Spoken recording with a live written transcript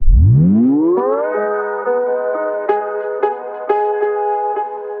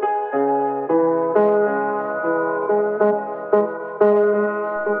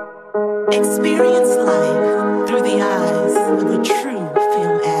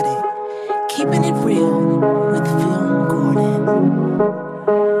Keeping it real with Phil Gordon.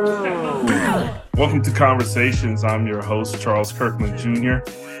 Welcome to Conversations. I'm your host, Charles Kirkland Jr.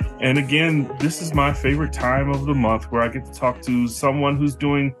 And again, this is my favorite time of the month where I get to talk to someone who's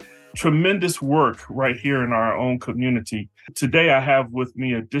doing tremendous work right here in our own community. Today, I have with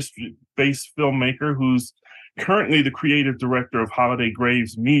me a district-based filmmaker who's currently the creative director of Holiday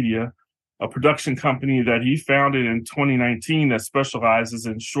Graves Media, a production company that he founded in 2019 that specializes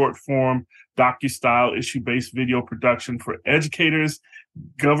in short-form, docu-style, issue-based video production for educators,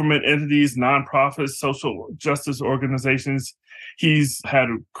 government entities, nonprofits, social justice organizations. He's had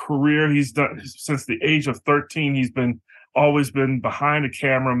a career. He's done since the age of 13. He's always been behind the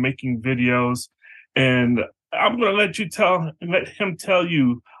camera making videos. And I'm going to let him tell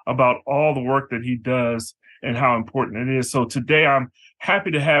you about all the work that he does and how important it is. So today I'm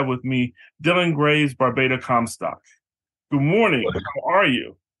happy to have with me Dylan Graves, Barbada Comstock. Good morning. How are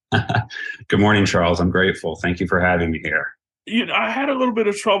you? Good morning, Charles. I'm grateful. Thank you for having me here. I had a little bit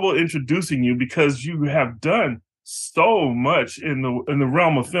of trouble introducing you because you have done so much in the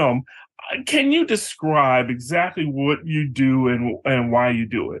realm of film. Can you describe exactly what you do and why you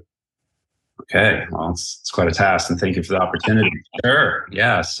do it? Okay. Well, it's quite a task, and thank you for the opportunity. Sure.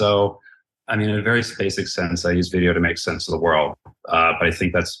 Yeah. So, in a very basic sense, I use video to make sense of the world. But I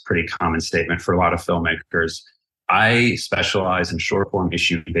think that's a pretty common statement for a lot of filmmakers. I specialize in short-form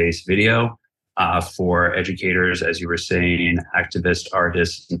issue-based video for educators, as you were saying, activists,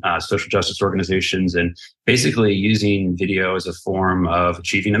 artists, social justice organizations, and basically using video as a form of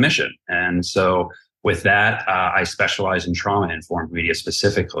achieving a mission. And so with that, I specialize in trauma-informed media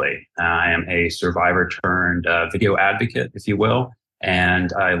specifically. I am a survivor turned video advocate, if you will,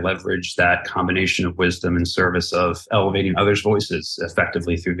 and I leverage that combination of wisdom and service of elevating others' voices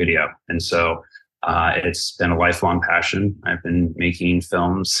effectively through video. And so it's been a lifelong passion. I've been making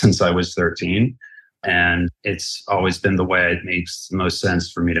films since I was 13, and it's always been the way it makes the most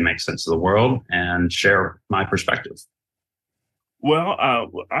sense for me to make sense of the world and share my perspective. Well,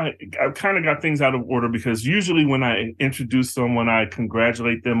 I kind of got things out of order because usually when I introduce someone, I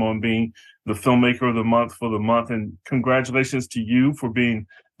congratulate them on being the filmmaker of the month for the month. And congratulations to you for being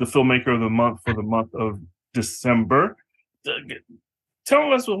the filmmaker of the month for the month of December.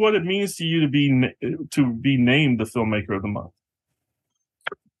 Tell us what it means to you to be named the filmmaker of the month.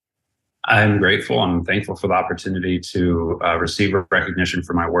 I'm grateful and thankful for the opportunity to receive recognition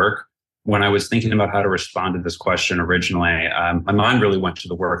for my work. When I was thinking about how to respond to this question originally, my mind really went to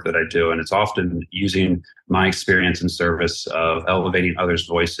the work that I do, and it's often using my experience in service of elevating others'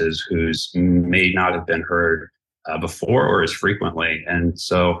 voices whose may not have been heard before or as frequently. And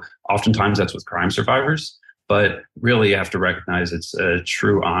so oftentimes that's with crime survivors. But really, you have to recognize it's a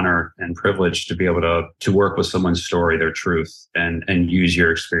true honor and privilege to be able to work with someone's story, their truth, and use your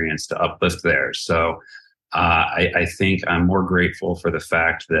experience to uplift theirs. So I think I'm more grateful for the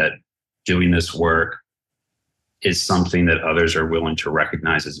fact that doing this work is something that others are willing to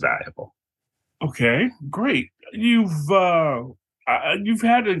recognize as valuable. Okay, great. You've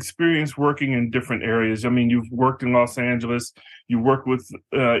had experience working in different areas. You've worked in Los Angeles, you worked with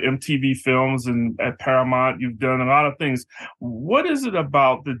MTV Films and at Paramount. You've done a lot of things. What is it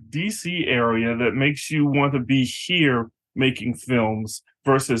about the DC area that makes you want to be here making films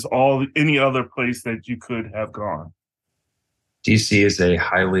versus any other place that you could have gone? DC is a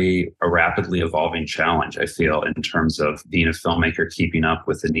rapidly evolving challenge, I feel, in terms of being a filmmaker, keeping up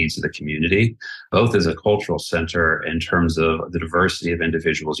with the needs of the community, both as a cultural center in terms of the diversity of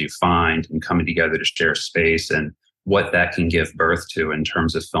individuals you find and coming together to share space and what that can give birth to in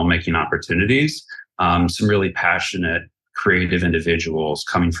terms of filmmaking opportunities. Some really passionate, creative individuals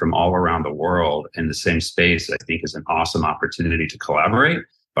coming from all around the world in the same space, I think, is an awesome opportunity to collaborate.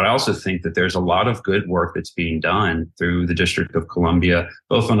 But I also think that there's a lot of good work that's being done through the District of Columbia,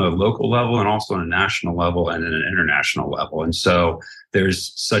 both on a local level and also on a national level and at an international level. And so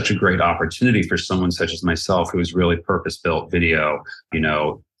there's such a great opportunity for someone such as myself, who is really purpose-built video,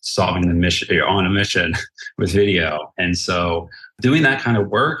 solving the mission, on a mission with video. And so doing that kind of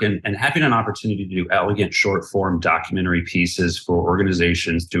work and having an opportunity to do elegant short-form documentary pieces for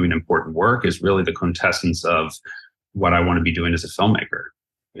organizations doing important work is really the quintessence of what I want to be doing as a filmmaker.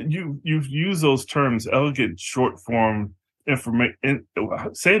 You've used those terms, elegant short form information.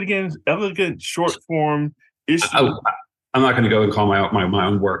 Say it again, elegant short form issue. I'm not going to go and call my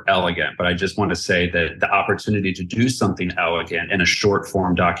own work elegant, but I just want to say that the opportunity to do something elegant in a short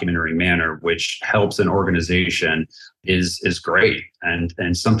form documentary manner, which helps an organization, is great and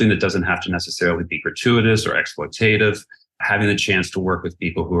something that doesn't have to necessarily be gratuitous or exploitative. Having the chance to work with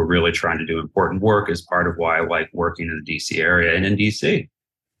people who are really trying to do important work is part of why I like working in the DC area and in DC.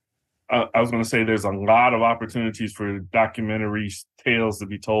 I was going to say there's a lot of opportunities for documentary tales to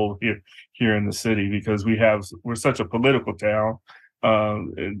be told here in the city because we're such a political town,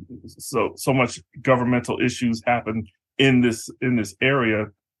 and so much governmental issues happen in this area.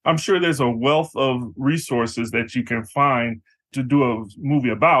 I'm sure there's a wealth of resources that you can find to do a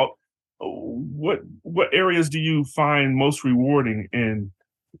movie about. What areas do you find most rewarding in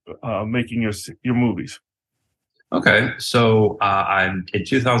making your movies? Okay, so in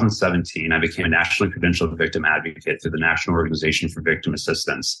 2017, I became a nationally credentialed victim advocate through the National Organization for Victim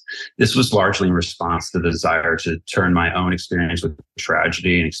Assistance. This was largely in response to the desire to turn my own experience with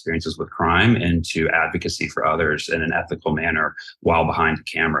tragedy and experiences with crime into advocacy for others in an ethical manner while behind the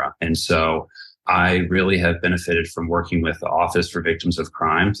camera. And so I really have benefited from working with the Office for Victims of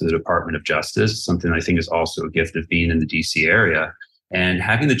Crime to the Department of Justice, something I think is also a gift of being in the DC area. And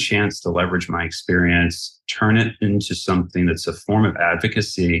having the chance to leverage my experience, turn it into something that's a form of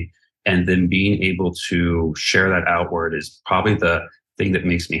advocacy, and then being able to share that outward is probably the thing that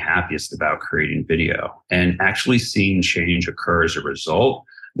makes me happiest about creating video. And actually seeing change occur as a result,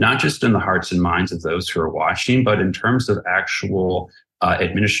 not just in the hearts and minds of those who are watching, but in terms of actual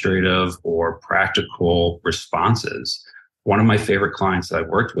administrative or practical responses. One of my favorite clients that I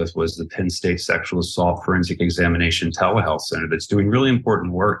worked with was the Penn State Sexual Assault Forensic Examination Telehealth Center that's doing really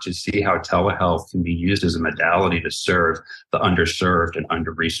important work to see how telehealth can be used as a modality to serve the underserved and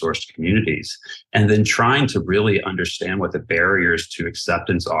under-resourced communities. And then trying to really understand what the barriers to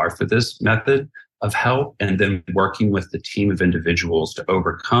acceptance are for this method of help, and then working with the team of individuals to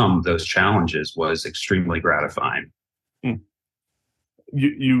overcome those challenges was extremely gratifying.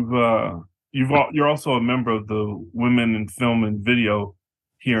 You're also a member of the Women in Film and Video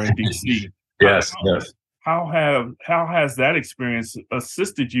here in DC. Yes. How has that experience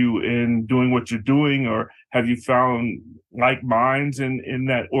assisted you in doing what you're doing, or have you found like minds in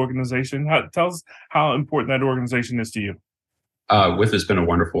that organization? Tell us how important that organization is to you. WIF has been a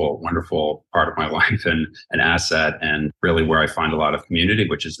wonderful, wonderful part of my life and an asset, and really where I find a lot of community,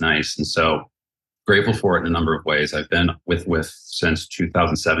 which is nice. And so grateful for it in a number of ways. I've been with since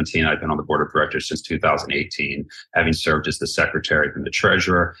 2017. I've been on the board of directors since 2018, having served as the secretary and the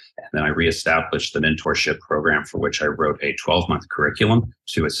treasurer. And then I reestablished the mentorship program, for which I wrote a 12-month curriculum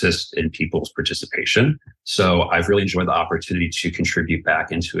to assist in people's participation. So I've really enjoyed the opportunity to contribute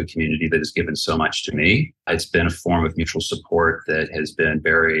back into a community that has given so much to me. It's been a form of mutual support that has been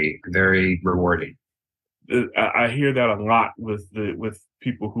very, very rewarding. I hear that a lot with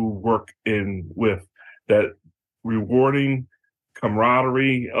people who work with that rewarding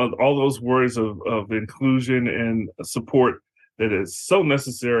camaraderie, all those words of inclusion and support that is so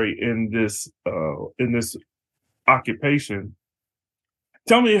necessary in this occupation.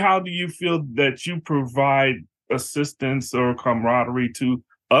 Tell me, how do you feel that you provide assistance or camaraderie to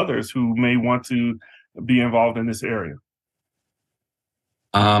others who may want to be involved in this area?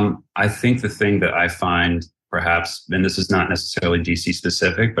 I think the thing that I find perhaps, and this is not necessarily DC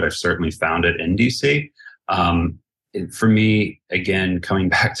specific, but I've certainly found it in DC. For me, again, coming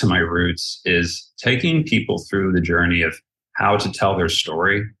back to my roots, is taking people through the journey of how to tell their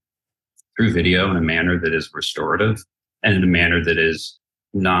story through video in a manner that is restorative and in a manner that is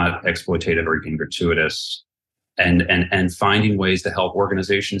not exploitative or even gratuitous, and finding ways to help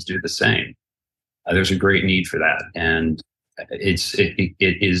organizations do the same. There's a great need for that. And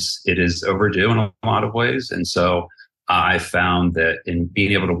it is overdue in a lot of ways. And so I found that in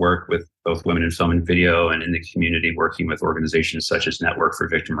being able to work with both Women in Film and Video and in the community, working with organizations such as Network for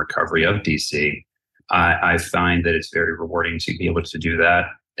Victim Recovery of DC, I find that it's very rewarding to be able to do that.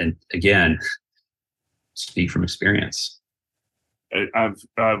 And again, speak from experience.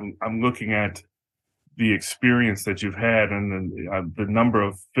 I'm looking at the experience that you've had and the number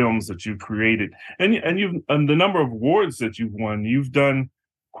of films that you've created and the number of awards that you've won. You've done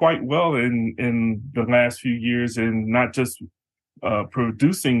quite well in the last few years, in not just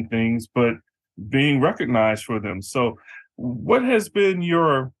producing things, but being recognized for them. So what has been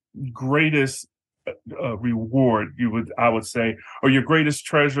your greatest reward, I would say, or your greatest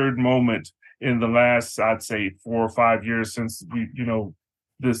treasured moment in the last, I'd say, 4 or 5 years since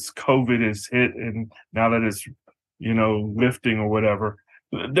this COVID is hit, and now that it's, lifting or whatever,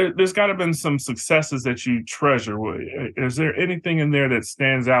 there's got to have been some successes that you treasure. Is there anything in there that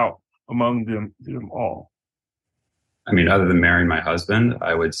stands out among them all? I mean, other than marrying my husband,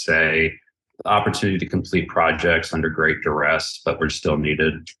 I would say the opportunity to complete projects under great duress, but we're still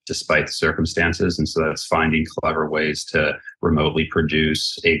needed despite the circumstances. And so that's finding clever ways to remotely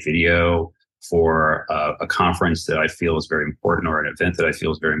produce a video for a conference that I feel is very important, or an event that I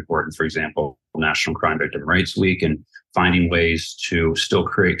feel is very important. For example, National Crime Victim Rights Week, and finding ways to still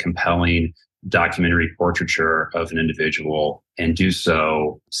create compelling documentary portraiture of an individual and do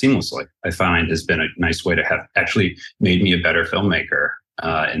so seamlessly, I find has been a nice way to have actually made me a better filmmaker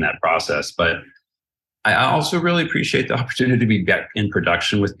in that process. But I also really appreciate the opportunity to be back in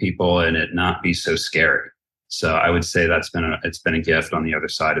production with people and it not be so scary. So I would say it's been a gift on the other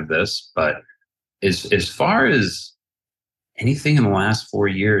side of this. But as far as anything in the last 4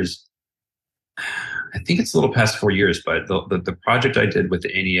 years, I think it's a little past 4 years, but the project I did with the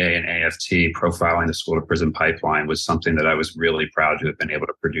NEA and AFT profiling the school to prison pipeline was something that I was really proud to have been able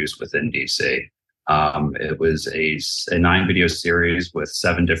to produce within DC. It was a 9-video series with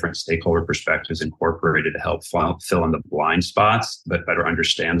 7 different stakeholder perspectives incorporated to help fill in the blind spots, but better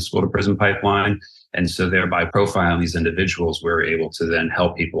understand the school to prison pipeline. And so thereby profiling these individuals, we're able to then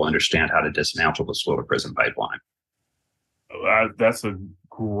help people understand how to dismantle the school to prison pipeline. That's a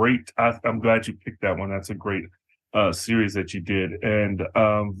great, I'm glad you picked that one. That's a great series that you did, and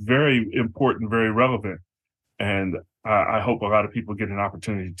very important, very relevant. And I hope a lot of people get an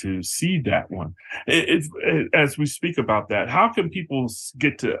opportunity to see that one. As we speak about that, how can people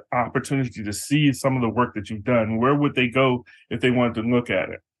get to opportunity to see some of the work that you've done? Where would they go if they wanted to look at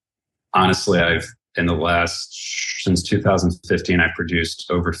it? Honestly, since 2015, I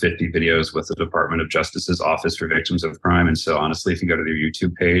produced over 50 videos with the Department of Justice's Office for Victims of Crime. And so honestly, if you go to their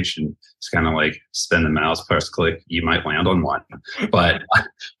YouTube page and it's kind of like spin the mouse, press click, you might land on one. But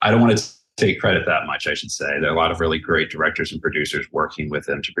I don't want to take credit that much, I should say. There are a lot of really great directors and producers working with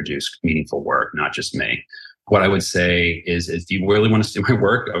them to produce meaningful work, not just me. What I would say is if you really want to see my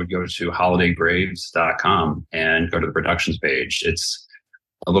work, I would go to holidaygraves.com and go to the productions page. It's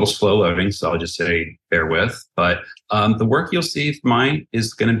a little slow loading, so I'll just say bear with. But the work you'll see of mine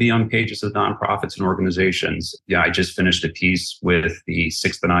is going to be on pages of nonprofits and organizations. Yeah, I just finished a piece with the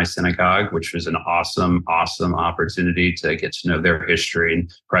Sixth and I Synagogue, which was an awesome opportunity to get to know their history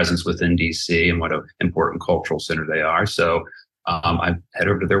and presence within DC and what an important cultural center they are. So I head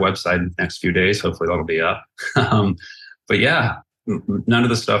over to their website in the next few days. Hopefully that'll be up. But yeah, none of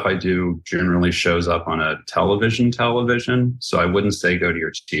the stuff I do generally shows up on a television. So I wouldn't say go to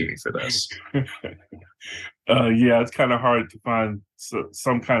your TV for this. Yeah, it's kind of hard to find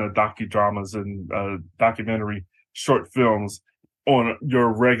some kind of docudramas and documentary short films on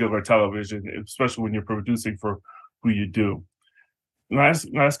your regular television, especially when you're producing for who you do.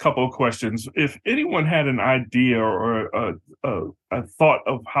 Last couple of questions. If anyone had an idea or a thought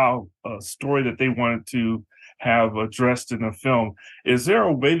of how a story that they wanted to have addressed in a film, is there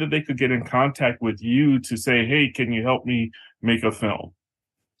a way that they could get in contact with you to say, hey, can you help me make a film?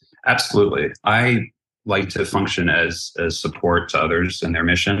 Absolutely. I like to function as support to others in their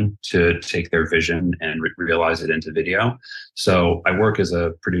mission to take their vision and realize it into video. So I work as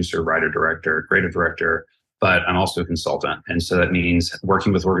a producer, writer, director, creative director, but I'm also a consultant. And so that means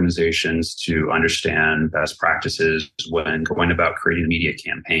working with organizations to understand best practices when going about creating a media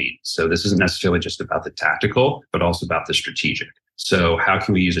campaign. So this isn't necessarily just about the tactical, but also about the strategic. So how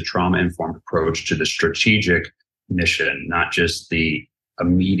can we use a trauma-informed approach to the strategic mission, not just the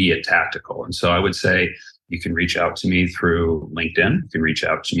immediate tactical? And so I would say you can reach out to me through LinkedIn. You can reach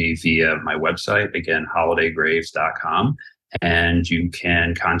out to me via my website, again, holidaygraves.com, and you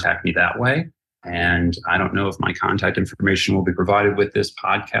can contact me that way. And I don't know if my contact information will be provided with this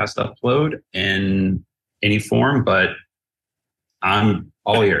podcast upload in any form, but I'm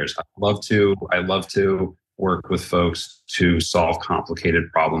all ears. I love to work with folks to solve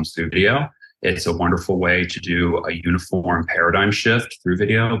complicated problems through video. It's a wonderful way to do a uniform paradigm shift through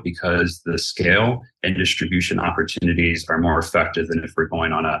video because the scale and distribution opportunities are more effective than if we're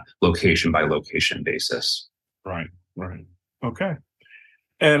going on a location by location basis. Right. Okay.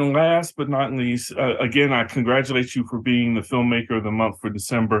 And last but not least, again, I congratulate you for being the Filmmaker of the Month for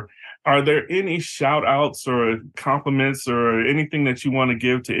December. Are there any shout outs or compliments or anything that you want to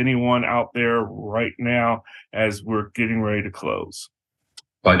give to anyone out there right now as we're getting ready to close?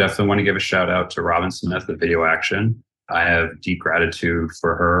 Well, I definitely want to give a shout out to Robin Smith of Video Action. I have deep gratitude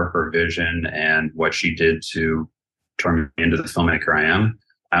for her vision, and what she did to turn me into the filmmaker I am.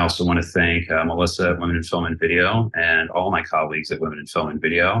 I also want to thank Melissa at Women in Film and Video and all my colleagues at Women in Film and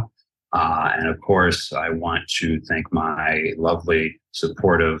Video. And of course, I want to thank my lovely,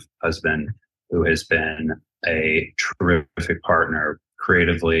 supportive husband, who has been a terrific partner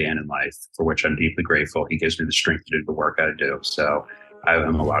creatively and in life, for which I'm deeply grateful. He gives me the strength to do the work I do. So I owe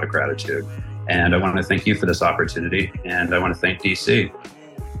him a lot of gratitude. And I want to thank you for this opportunity. And I want to thank DC.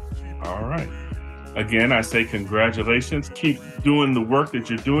 All right. Again, I say congratulations. Keep doing the work that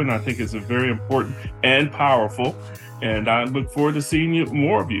you're doing. I think it's very important and powerful. And I look forward to seeing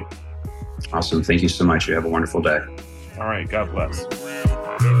more of you. Awesome. Thank you so much. You have a wonderful day. All right. God bless.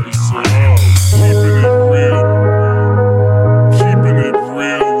 Episode, keeping it